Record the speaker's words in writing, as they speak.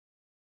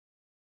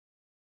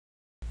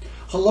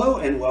Hello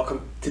and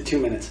welcome to 2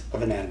 Minutes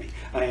of Anatomy.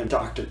 I am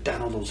Dr.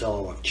 Donald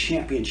Ozello of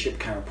Championship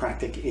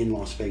Chiropractic in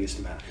Las Vegas,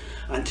 Nevada.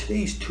 On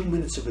today's 2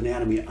 Minutes of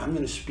Anatomy, I'm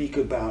going to speak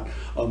about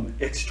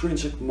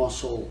extrinsic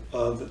muscle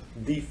of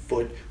the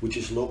foot, which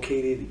is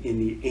located in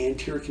the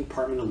anterior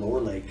compartment of the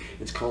lower leg.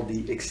 It's called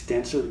the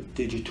Extensor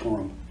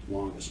Digitorum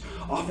Longus.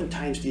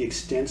 Oftentimes the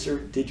Extensor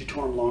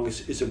Digitorum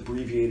Longus is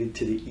abbreviated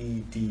to the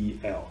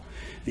EDL.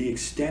 The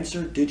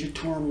Extensor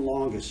Digitorum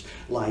Longus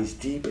lies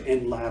deep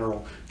and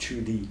lateral to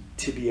the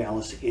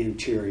tibialis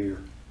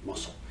anterior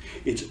muscle.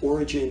 Its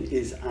origin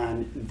is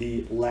on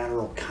the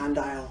lateral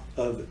condyle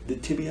of the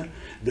tibia,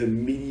 the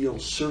medial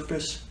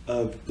surface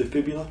of the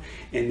fibula,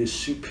 and the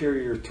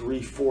superior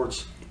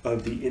 3/4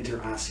 of the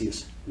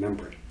interosseous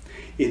membrane.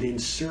 It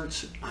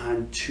inserts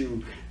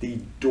onto the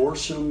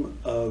dorsum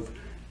of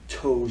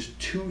toes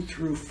 2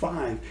 through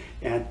 5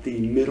 at the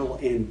middle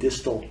and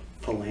distal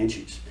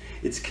phalanges.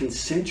 Its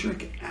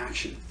concentric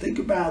action, think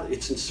about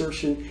its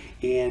insertion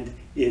and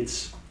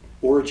its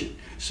origin.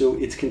 So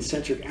its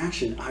concentric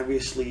action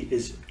obviously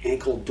is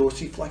ankle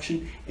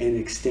dorsiflexion and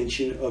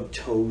extension of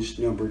toes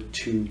number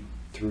 2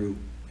 through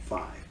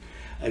 5.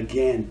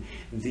 Again,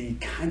 the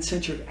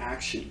concentric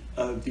action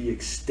of the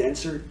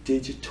Extensor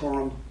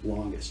Digitorum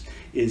Longus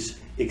is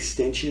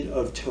extension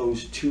of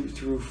toes 2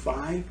 through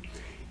 5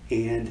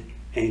 and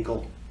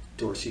ankle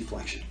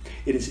dorsiflexion.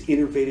 It is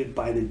innervated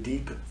by the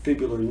deep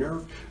fibular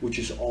nerve, which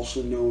is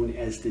also known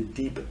as the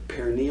deep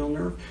peroneal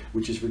nerve,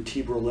 which is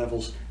vertebral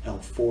levels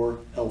L4,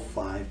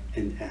 L5,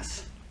 and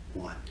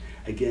S1.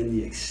 Again,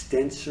 the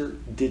Extensor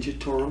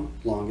Digitorum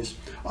Longus,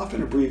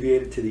 often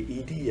abbreviated to the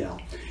EDL,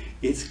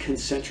 its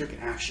concentric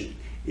action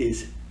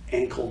is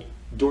ankle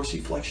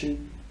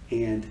dorsiflexion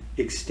and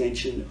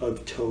extension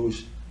of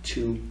toes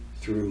 2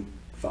 through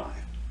 5.